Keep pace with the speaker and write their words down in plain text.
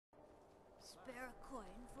spare a coin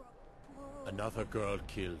for a poor old Another girl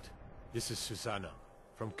killed. This is Susanna,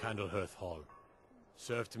 from Candlehearth Hall.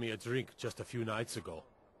 Served me a drink just a few nights ago,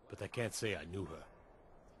 but I can't say I knew her.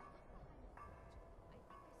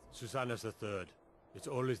 Susanna's the third. It's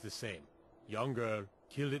always the same. Young girl,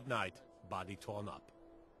 killed at night, body torn up.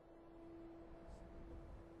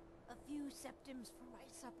 A few septims for my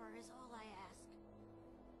supper is all I ask.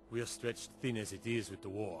 We are stretched thin as it is with the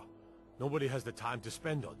war. Nobody has the time to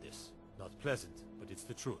spend on this. Not pleasant, but it's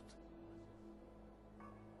the truth.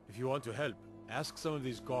 If you want to help, ask some of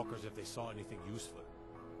these gawkers if they saw anything useful.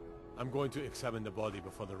 I'm going to examine the body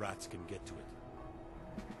before the rats can get to it.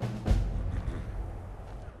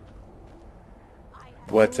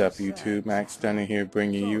 What's up YouTube, Max Stunner here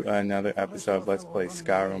bringing you another episode of Let's Play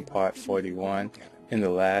Skyrim Part 41. In the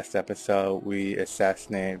last episode we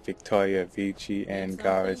assassinated Victoria Vici and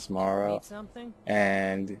Garrus Morrow,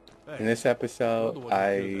 and in this episode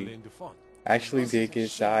I actually did get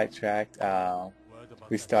sidetracked.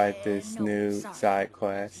 We started this new side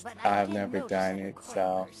quest. I've never done it,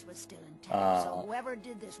 so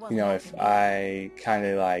you know, if I kind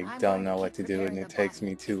of like don't know what to do and it takes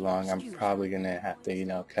me too long, I'm probably gonna have to, you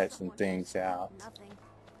know, cut some things out.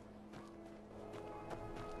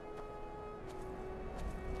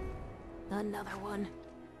 Another one.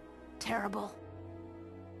 Terrible.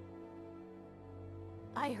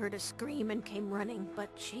 I heard a scream and came running, but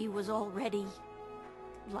she was already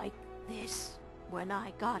like this when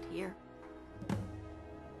I got here.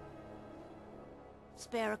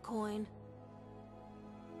 Spare a coin?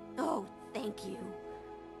 Oh, thank you.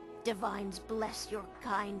 Divines bless your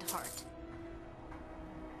kind heart.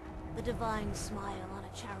 The divines smile on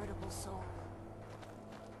a charitable soul.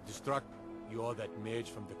 Destruct, you're that mage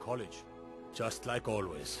from the college. Just like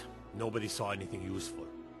always. Nobody saw anything useful.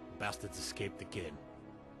 Bastards escaped again.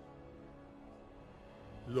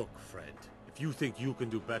 Look, friend. If you think you can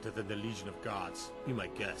do better than the Legion of Guards, be my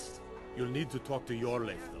guest. You'll need to talk to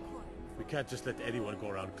Yorleif, though. We can't just let anyone go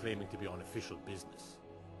around claiming to be on official business.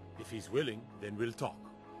 If he's willing, then we'll talk.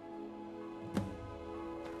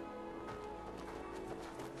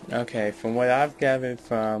 Okay, from what I've gathered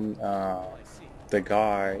from the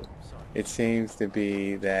guard, it seems to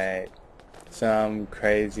be that some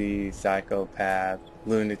crazy psychopath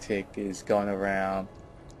lunatic is going around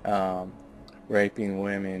raping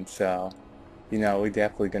women, so you know, we're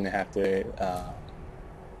definitely gonna have to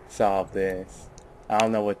solve this. I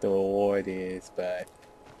don't know what the reward is, but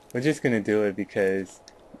we're just gonna do it because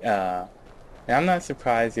and I'm not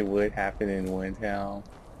surprised it would happen in Windhelm,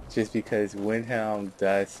 just because Windhelm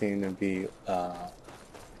does seem to be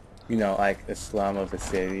you know, like a slum of a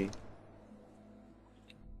city.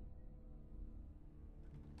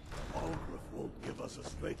 Won't give us a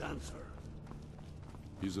straight answer.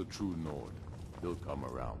 He's a true Nord. He'll come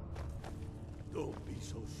around. Don't be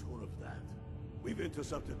so sure of that. We've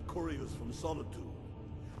intercepted couriers from Solitude.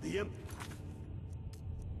 The Imp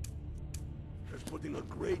is putting a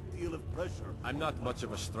great deal of pressure. I'm not much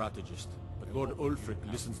of a strategist, but Lord Ulfric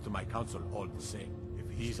listens to my counsel all the same.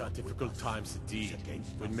 These are difficult times indeed,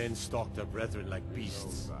 when men stalk their brethren like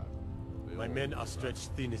beasts. My men are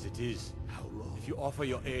stretched thin as it is. If you offer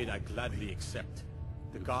your aid, I gladly accept.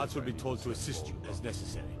 The guards will be told to assist you as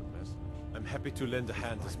necessary. I'm happy to lend a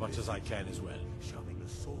hand as much as I can as well. Shoving a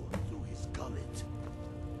sword through his gullet.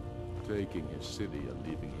 Taking his city and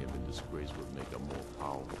leaving him in disgrace would make a more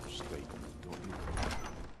powerful state, don't you think?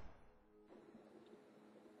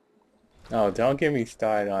 Oh, don't get me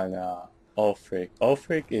started on Ulfric.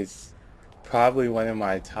 Ulfric is probably one of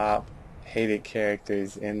my top hated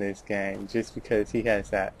characters in this game, just because he has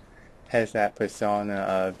that persona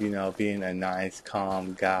of, you know, being a nice,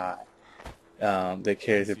 calm guy that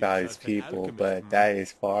cares about his people, but that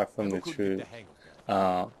is far from the truth.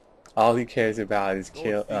 All he cares about is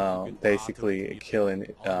basically killing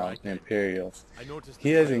Imperials.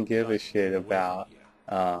 He doesn't give a shit about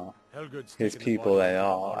his people at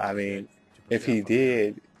all. I mean, if he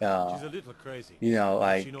did, you know,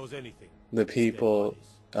 like, the people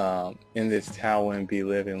in this town wouldn't be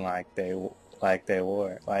living like they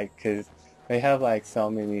were, like, because they have like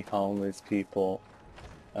so many homeless people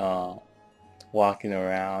walking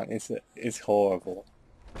around. It's horrible.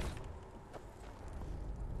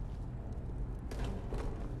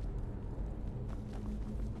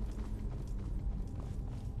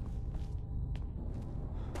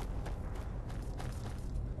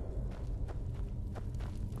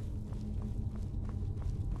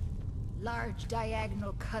 Large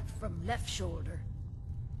diagonal cut from left shoulder.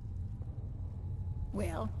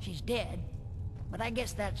 Well, she's dead, but I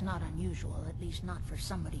guess that's not unusual, at least not for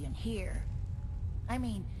somebody in here. I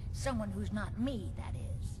mean, someone who's not me, that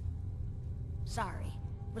is. Sorry.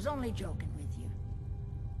 Was only joking with you.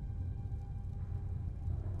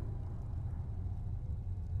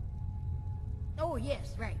 Oh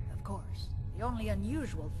yes, right, of course. The only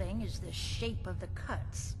unusual thing is the shape of the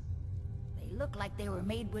cuts. They look like they were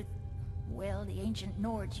made with... Well, the ancient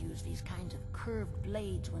Nords used these kinds of curved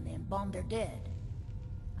blades when they embalmed their dead.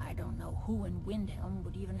 I don't know who in Windhelm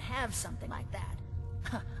would even have something like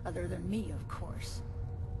that. Other than me, of course.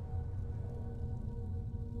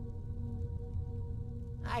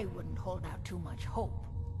 I wouldn't hold out too much hope.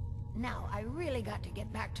 Now, I really got to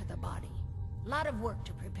get back to the body. Lot of work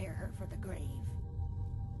to prepare her for the grave.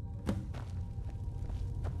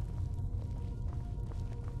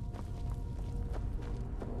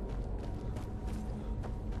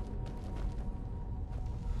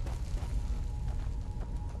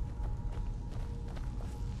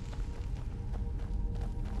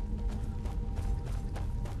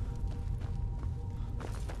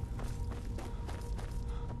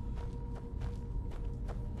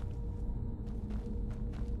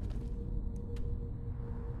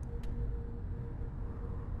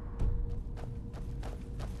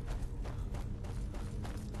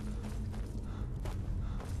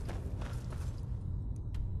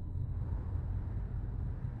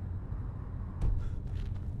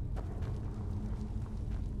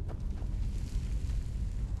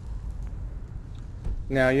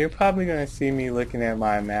 Now, you're probably going to see me looking at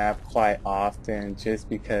my map quite often just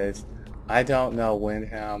because I don't know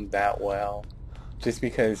Windhelm that well. Just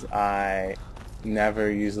because I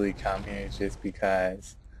never usually come here, just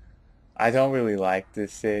because I don't really like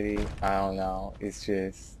this city. I don't know. It's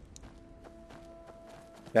just...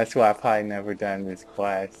 That's why I've probably never done this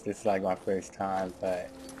quest. This is like my first time,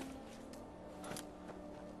 but...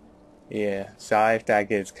 Yeah, sorry if that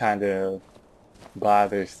gets kind of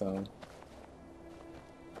bothersome.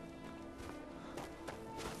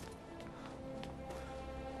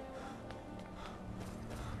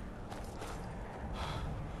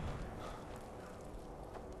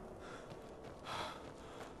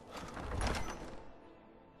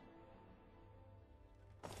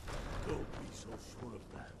 So sure of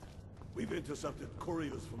that. We've intercepted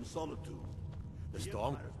couriers from Solitude. Mr.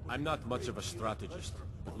 Storm, I'm not much of a strategist,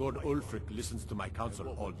 but Lord Ulfric listens to my counsel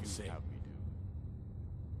all the same.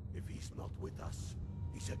 If he's not with us,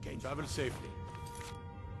 he's against... Travel safely.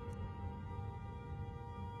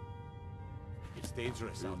 It's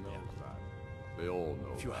dangerous out there. They all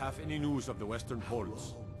know. If you have any news of the Western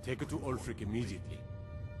Poles, take it to Ulfric immediately.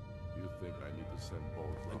 You think I need to send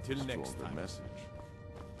both Until next time. message?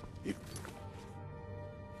 If...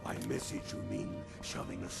 By message you mean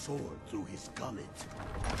shoving a sword through his gullet.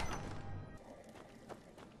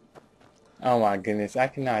 Oh my goodness, I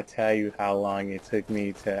cannot tell you how long it took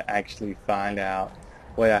me to actually find out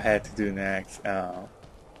what I had to do next.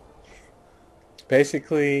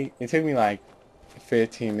 Basically, it took me like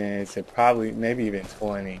 15 minutes to probably, maybe even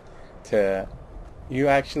 20, to... You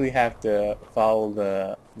actually have to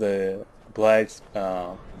follow the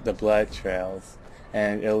blood trails,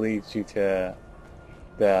 and it'll lead you to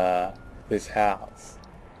this house.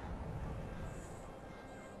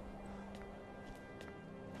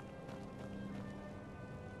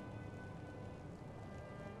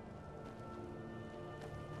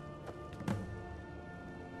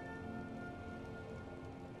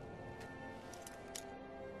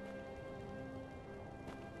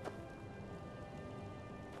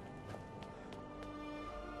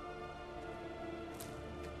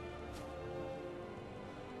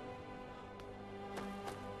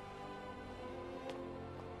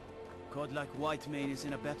 God like Whitemane is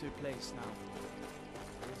in a better place now.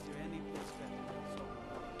 Is there any place better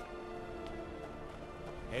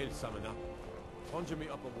than Hail, Summoner. Conjure me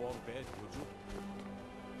up a warm bed, would you?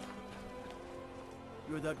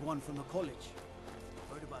 You're that one from the college.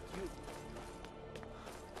 Heard about you.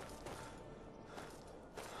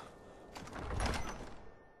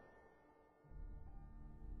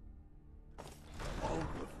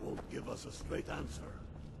 Aldrich won't give us a straight answer.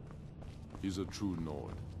 He's a true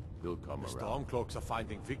Nord. He'll come The around. Stormcloaks are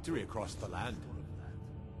finding victory across the land.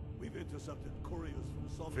 We've intercepted couriers from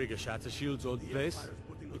Solitude. Frigga Shattershield's old place? Empire's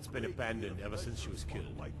putting a It's been great abandoned deal ever of since she was emphasis on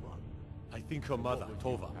killed. White Run. I think her mother,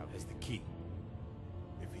 Tova, has the key.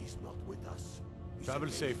 If he's not with us, he's Travel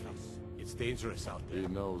against safely. us. It's dangerous out there. He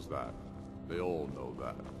knows that. They all know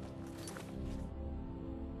that.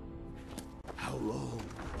 How long?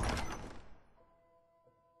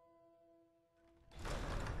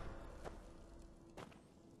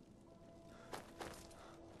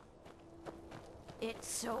 It's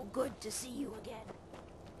so good to see you again.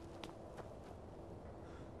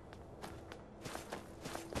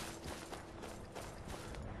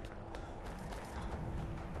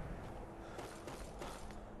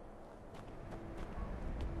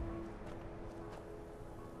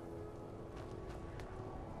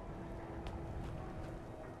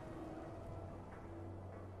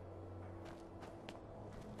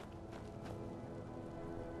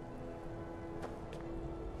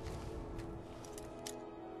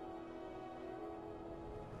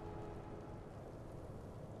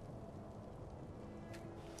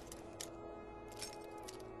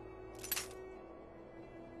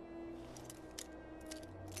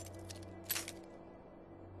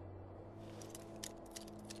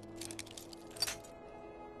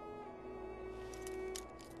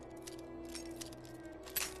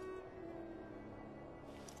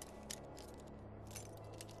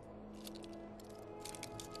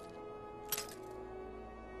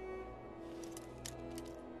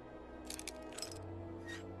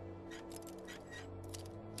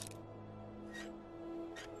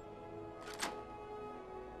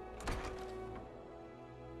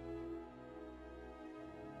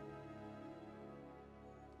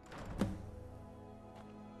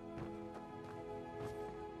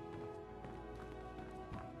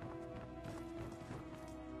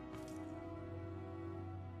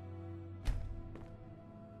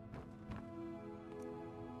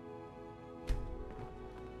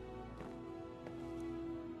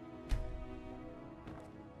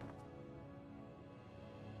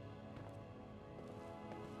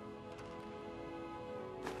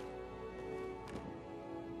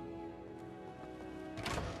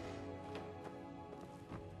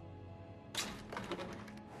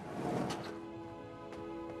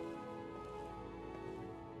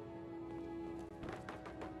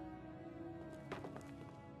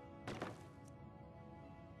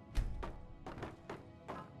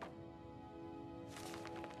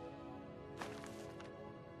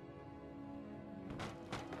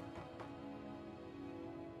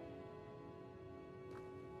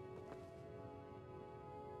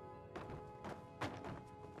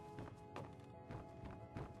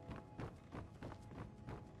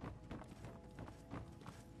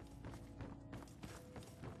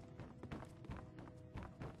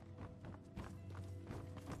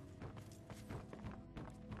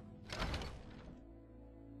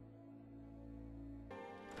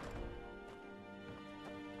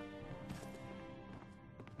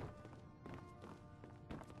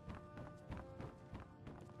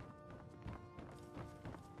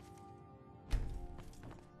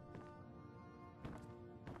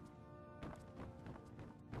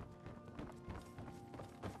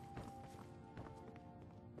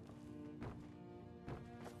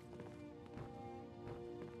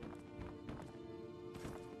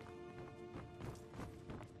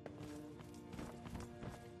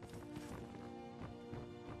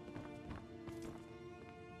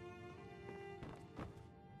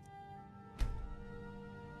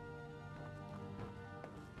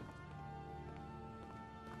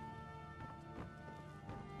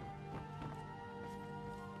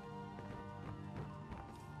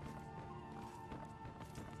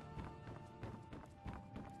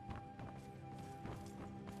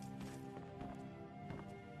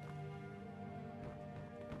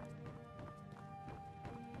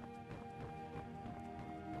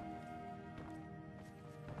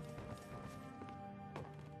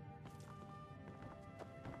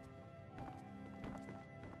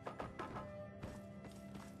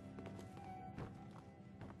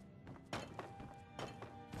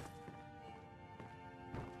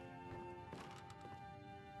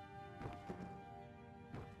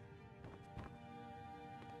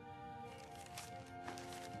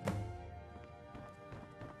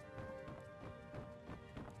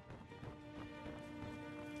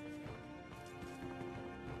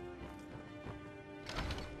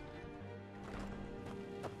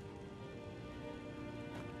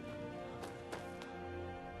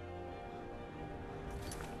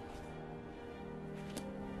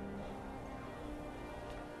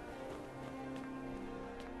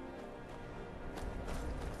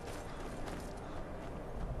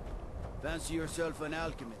 Fancy yourself an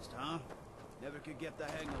alchemist, huh? Never could get the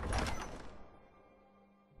hang of that.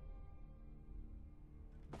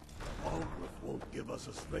 Ulfric won't give us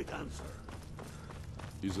a straight answer.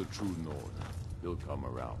 He's a true Nord. He'll come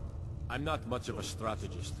around. I'm not much of a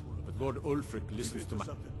strategist, but Lord Ulfric listens to my...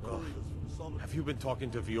 Oh. Have you been talking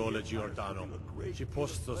to Viola Giordano? She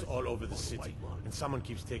posts us all over the city, and someone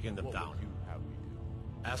keeps taking them down.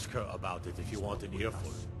 Ask her about it if you want an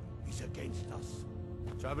earful. He's against us.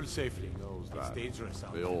 Travel safely. He knows It's that. dangerous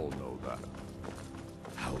out They there. all know that.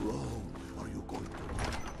 How long are you going to...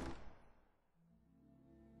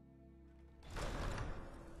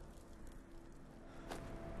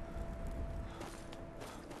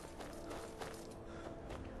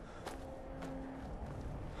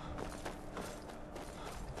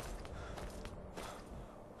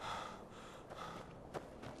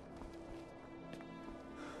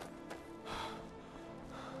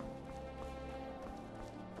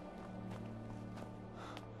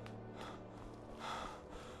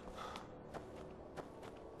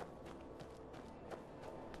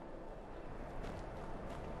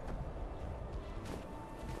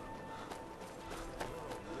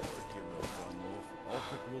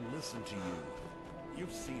 Ulfric will listen to you.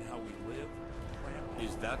 You've seen how we live.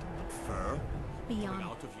 Is that fur? Beyond.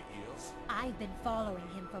 Out of your ears? I've been following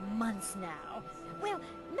him for months now. Well,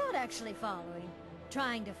 not actually following.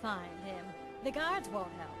 Trying to find him. The guards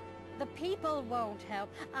won't help. The people won't help.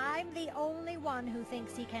 I'm the only one who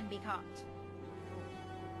thinks he can be caught.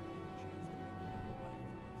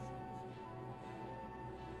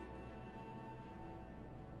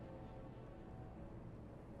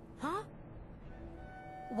 Huh?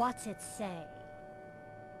 What's it say?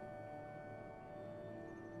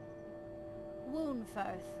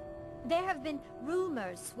 Woundfirth. There have been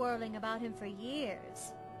rumors swirling about him for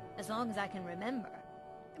years, as long as I can remember.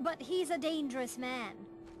 But he's a dangerous man.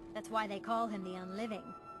 That's why they call him the Unliving.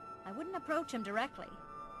 I wouldn't approach him directly.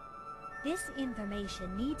 This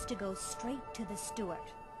information needs to go straight to the steward.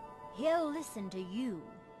 He'll listen to you.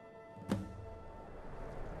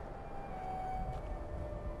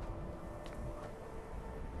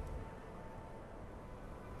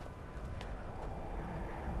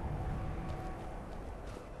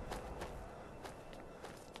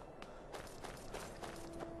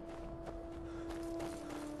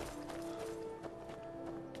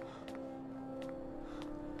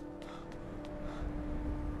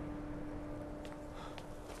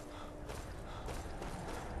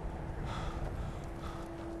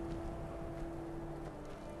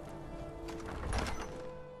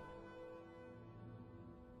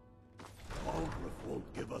 Ulfric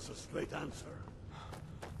won't give us a straight answer.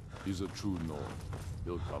 He's a true Nord.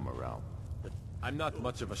 He'll come around. I'm not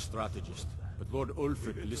much of a strategist, but Lord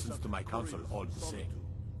Ulfric listens to my counsel all the same.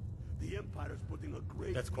 The Empire's putting a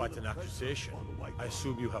great That's quite deal an of pressure accusation. on the White I Guard.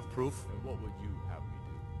 assume you have proof? And what would you have me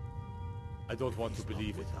do? I don't want to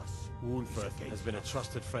believe it. Woundfirth has been a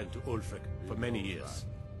trusted friend to Ulfric for many years.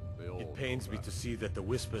 They all It pains know me that. to see that the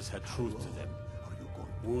Whispers had truth to them.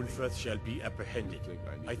 Woundfirth shall be apprehended.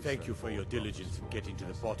 I thank you for your diligence in getting to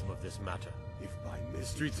the bottom of this matter. If by The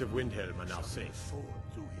streets of Windhelm are now safe. sword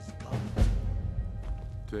through his gut.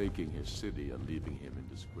 Taking his city and leaving him in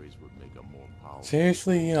disgrace would make him more powerful.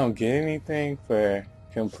 Seriously, you don't get anything for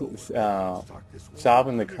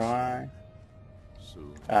solving the crime?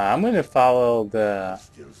 Soon. I'm gonna follow the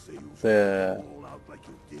Still say you the roll out like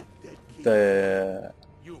you did dead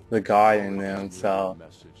King. the guard in them. So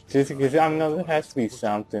just because I know there has to be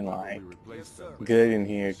something like good in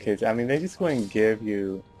here, because I mean they just wouldn't give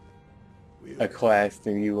you a quest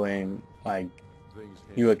and you wouldn't like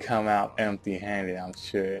you would come out empty-handed. I'm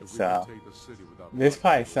sure. So there's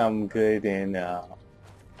probably something good in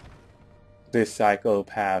this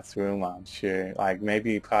psychopath's room. I'm sure. Like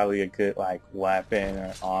maybe probably a good like weapon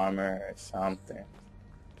or armor or something.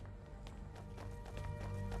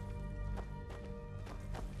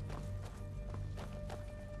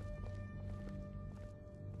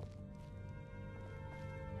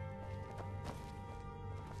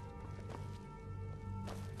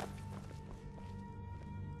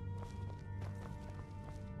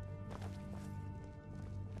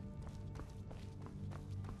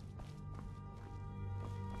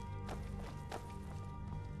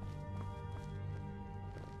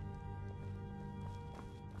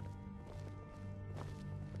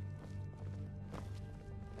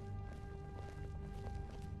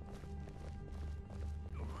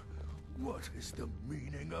 What is the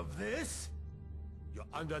meaning of this? You're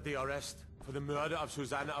under the arrest for the murder of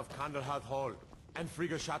Susanna of Candlehearth Hall, and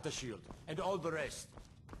Frigga Shattershield, and all the rest.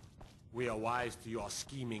 We are wise to your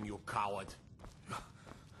scheming, you coward.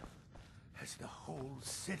 Has the whole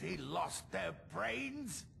city lost their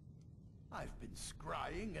brains? I've been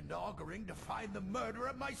scrying and auguring to find the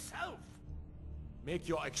murderer myself. Make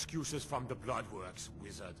your excuses from the bloodworks,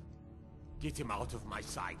 wizard. Get him out of my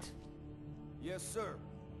sight. Yes, sir.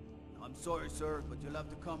 I'm sorry, sir, but you'll have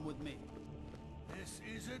to come with me. This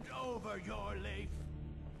isn't over, your Leif.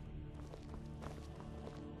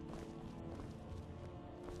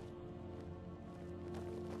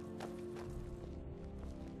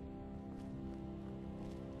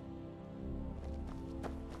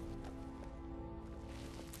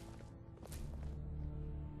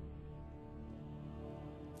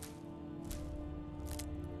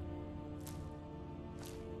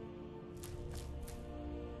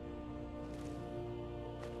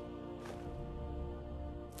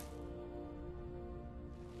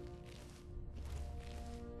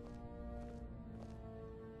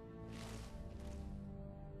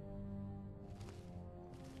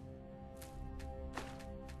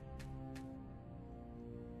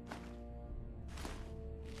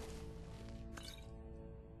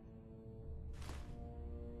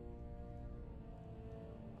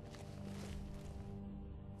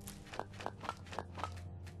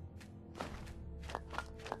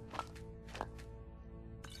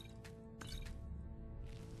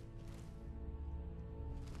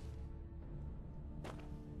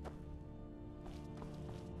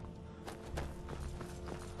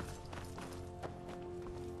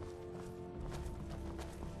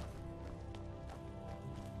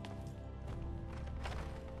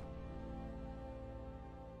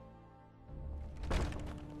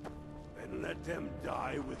 And let them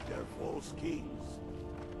die with their false kings.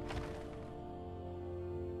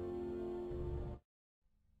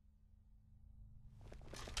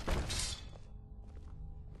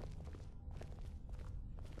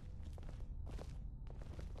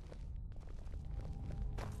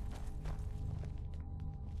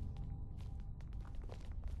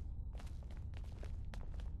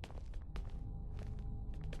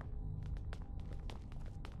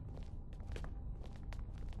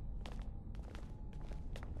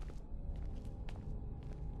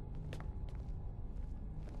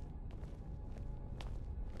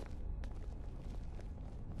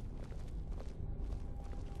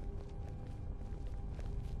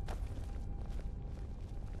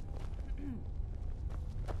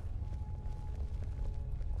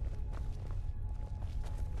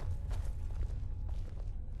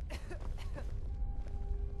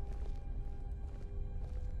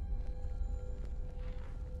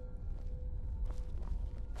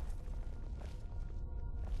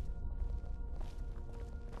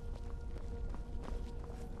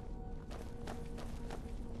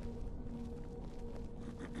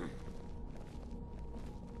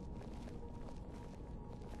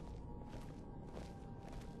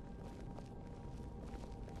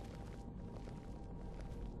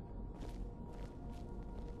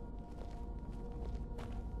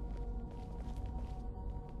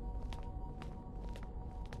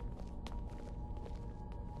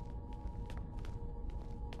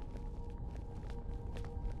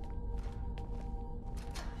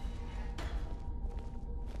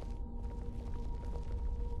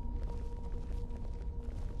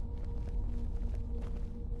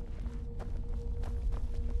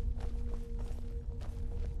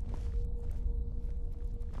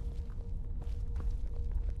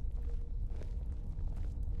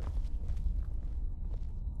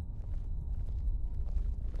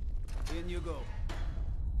 In you go.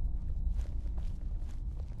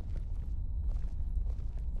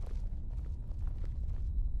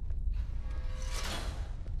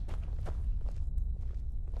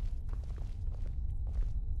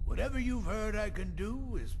 Whatever you've heard I can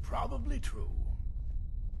do is probably true.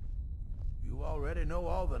 You already know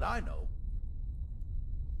all that I know.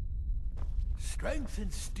 Strength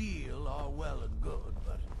and steel are well and good,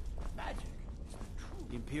 but magic is the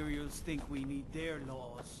truth. Imperials think we need their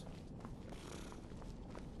laws.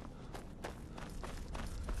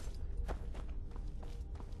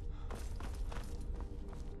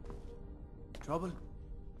 Trouble?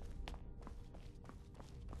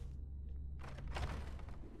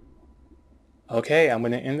 Okay, I'm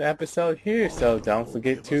going to end the episode here, so don't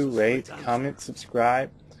forget to rate, comment, subscribe,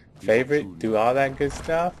 favorite, do all that good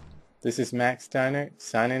stuff. This is Max Stunner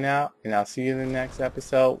signing out, and I'll see you in the next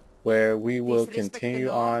episode where we will continue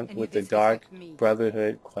on with the Dark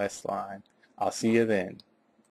Brotherhood quest line. I'll see you then.